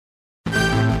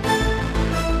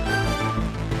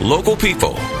Local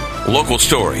people, local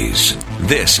stories.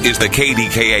 This is the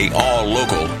KDKA All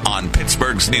Local on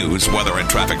Pittsburgh's news, weather, and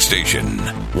traffic station.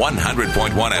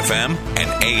 100.1 FM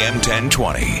and AM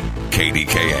 1020.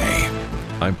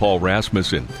 KDKA. I'm Paul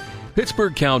Rasmussen.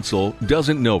 Pittsburgh Council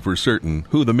doesn't know for certain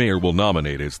who the mayor will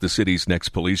nominate as the city's next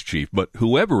police chief, but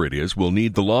whoever it is will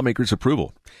need the lawmakers'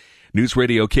 approval. News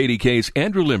Radio KDK's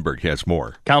Andrew Lindberg has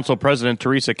more. Council President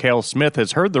Teresa Cale Smith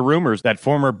has heard the rumors that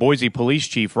former Boise Police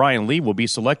Chief Ryan Lee will be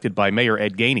selected by Mayor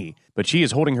Ed Gainey, but she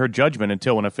is holding her judgment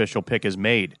until an official pick is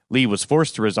made. Lee was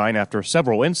forced to resign after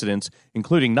several incidents,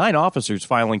 including 9 officers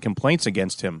filing complaints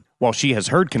against him. While she has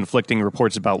heard conflicting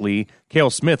reports about Lee, Cale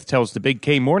Smith tells the Big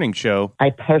K Morning Show,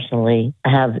 I personally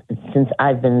have, since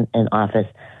I've been in office,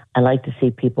 I like to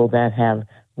see people that have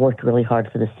worked really hard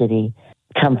for the city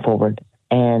come forward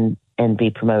and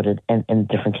be promoted in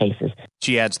different cases.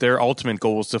 She adds their ultimate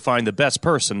goal is to find the best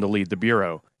person to lead the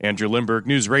Bureau. Andrew Lindberg,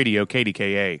 News Radio,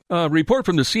 KDKA. A report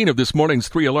from the scene of this morning's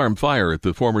 3-alarm fire at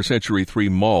the former Century 3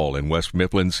 Mall in West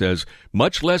Mifflin says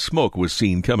much less smoke was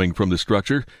seen coming from the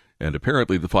structure, and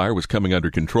apparently the fire was coming under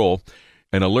control.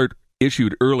 An alert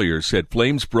issued earlier said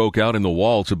flames broke out in the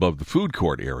walls above the food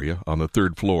court area on the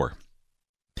 3rd floor.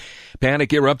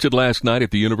 Panic erupted last night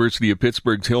at the University of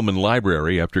Pittsburgh's Hillman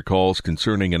Library after calls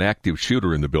concerning an active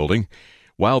shooter in the building.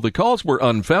 While the calls were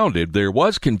unfounded, there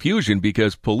was confusion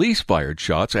because police fired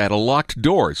shots at a locked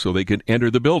door so they could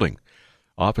enter the building.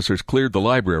 Officers cleared the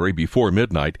library before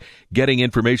midnight. Getting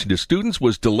information to students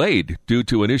was delayed due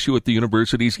to an issue at the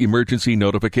university's emergency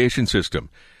notification system.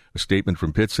 A statement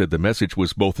from Pitt said the message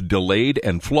was both delayed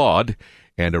and flawed,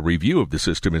 and a review of the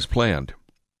system is planned.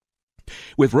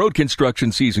 With road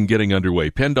construction season getting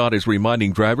underway, PennDOT is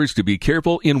reminding drivers to be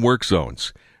careful in work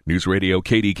zones. News Radio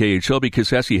KDKA Shelby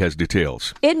Cassesi has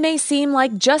details. It may seem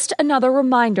like just another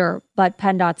reminder, but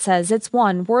PennDOT says it's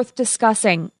one worth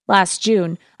discussing. Last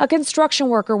June, a construction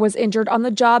worker was injured on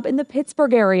the job in the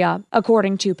Pittsburgh area.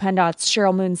 According to PennDOT's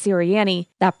Cheryl Moon Sirianni,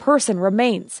 that person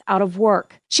remains out of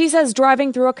work. She says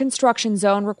driving through a construction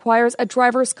zone requires a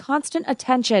driver's constant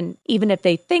attention, even if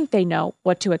they think they know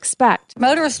what to expect.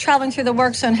 Motorists traveling through the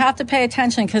work zone have to pay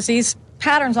attention because these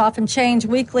patterns often change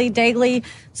weekly, daily,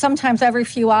 sometimes every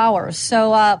few hours. So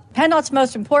PennDOT's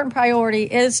most important priority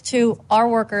is to our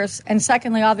workers, and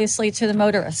secondly, obviously, to the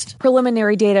motorist.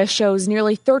 Preliminary data shows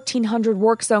nearly 1,300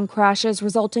 work zone crashes,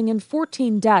 resulting in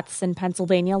 14 deaths in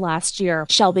Pennsylvania last year.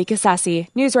 Shelby Cassesi,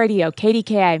 News Radio,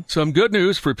 KDKA. Some good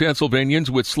news for Pennsylvanians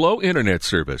with slow internet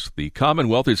service. The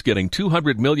Commonwealth is getting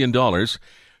 $200 million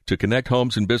to connect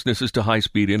homes and businesses to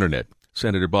high-speed internet.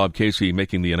 Senator Bob Casey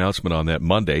making the announcement on that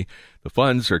Monday. The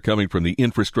funds are coming from the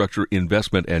Infrastructure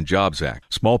Investment and Jobs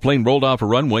Act. Small plane rolled off a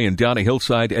runway and down a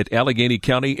hillside at Allegheny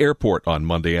County Airport on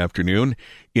Monday afternoon.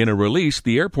 In a release,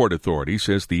 the airport authority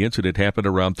says the incident happened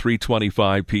around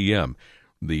 3:25 p.m.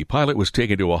 The pilot was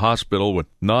taken to a hospital with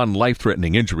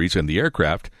non-life-threatening injuries, and the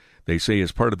aircraft, they say,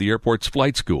 is part of the airport's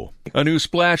flight school. A new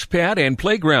splash pad and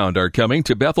playground are coming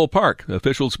to Bethel Park.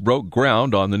 Officials broke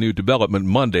ground on the new development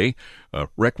Monday, a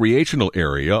recreational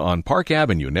area on Park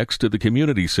Avenue next to the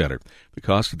community center. The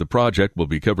cost of the project will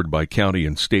be covered by county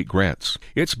and state grants.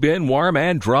 It's been warm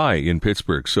and dry in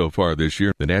Pittsburgh so far this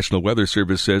year. The National Weather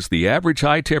Service says the average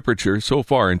high temperature so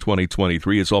far in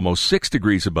 2023 is almost 6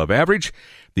 degrees above average.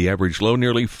 The average low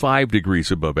nearly 5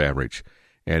 degrees above average.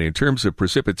 And in terms of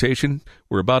precipitation,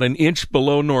 we're about an inch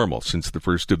below normal since the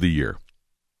first of the year.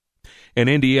 An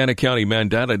Indiana County man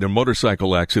died in a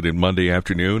motorcycle accident Monday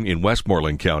afternoon in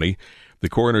Westmoreland County. The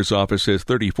coroner's office says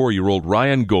 34-year-old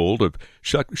Ryan Gold of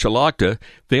Shalakta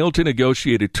failed to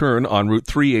negotiate a turn on Route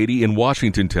 380 in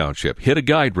Washington Township, hit a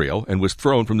guide rail, and was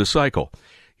thrown from the cycle.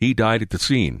 He died at the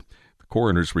scene. The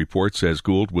coroner's report says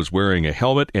Gould was wearing a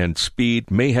helmet and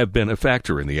speed may have been a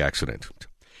factor in the accident.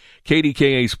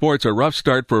 KDKA Sports, a rough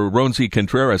start for Ronzi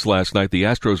Contreras last night. The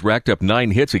Astros racked up 9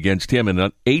 hits against him in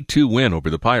an 8-2 win over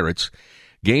the Pirates.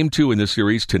 Game 2 in the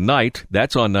series tonight.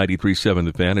 That's on 93.7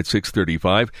 The Fan at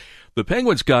 6:35. The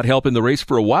Penguins got help in the race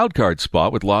for a wild-card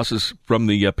spot with losses from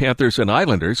the Panthers and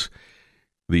Islanders.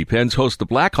 The Pens host the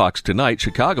Blackhawks tonight.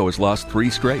 Chicago has lost 3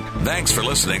 straight. Thanks for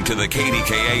listening to the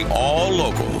KDKA All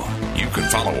Local. You can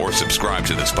follow or subscribe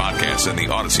to this podcast in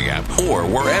the Odyssey app or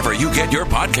wherever you get your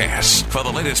podcasts. For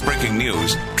the latest breaking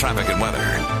news, traffic, and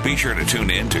weather, be sure to tune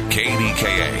in to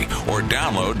KDKA or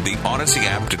download the Odyssey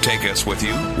app to take us with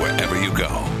you wherever you go.